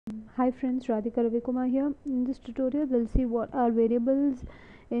Hi friends, Radhika Ravikumar here. In this tutorial, we'll see what are variables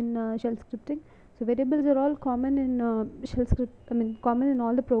in shell scripting. So variables are all common in shell script. Common in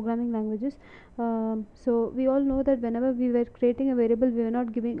all the programming languages. So we all know that whenever we were creating a variable, we were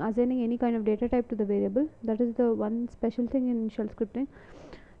not assigning any kind of data type to the variable. That is the one special thing in shell scripting.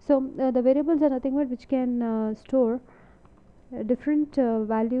 So the variables are nothing but which can store different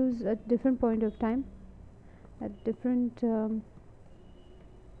values at different point of time, at different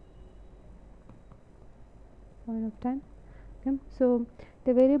point of time. Okay, so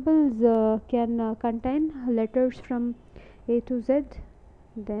the variables can contain letters from A to Z,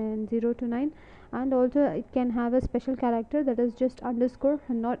 then 0 to 9, and also it can have a special character that is just underscore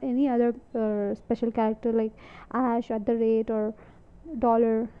and not any other special character like # at the rate or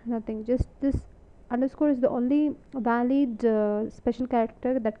dollar, nothing. Just this underscore is the only valid special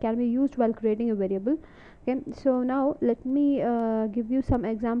character that can be used while creating a variable. Okay, so now let me give you some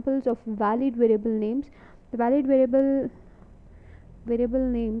examples of valid variable names. The valid variable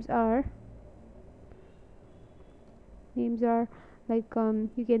names are like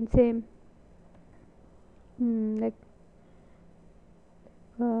you can say like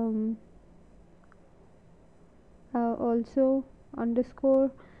also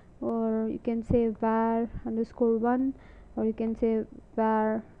underscore, or you can say var underscore 1, or you can say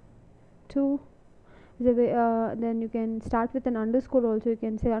var 2. Then you can start with an underscore also, you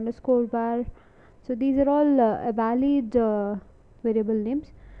can say underscore var. So these are all valid variable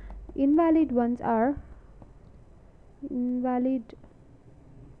names. Invalid ones are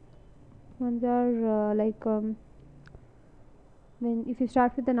like when if you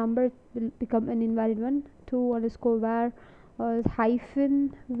start with a number, it will become an invalid one. 2 underscore var or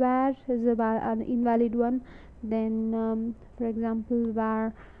hyphen var is an invalid one. Then for example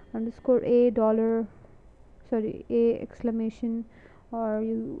var underscore a dollar, sorry, a exclamation,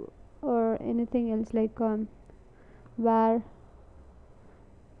 or anything else like var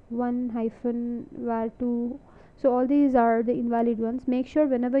 1 hyphen var 2. So all these are the invalid ones. Make sure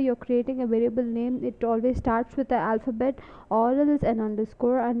whenever you're creating a variable name, it always starts with the alphabet or else an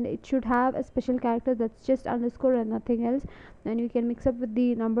underscore, and it should have a special character that's just underscore and nothing else. And you can mix up with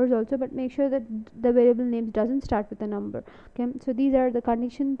the numbers also, but make sure that the variable names doesn't start with a number. Okay, so these are the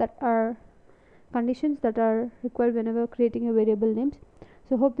conditions that are required whenever creating a variable names.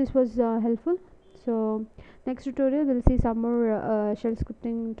 So hope this was helpful. So next tutorial we'll see some more shell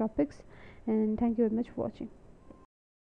scripting topics, and thank you very much for watching.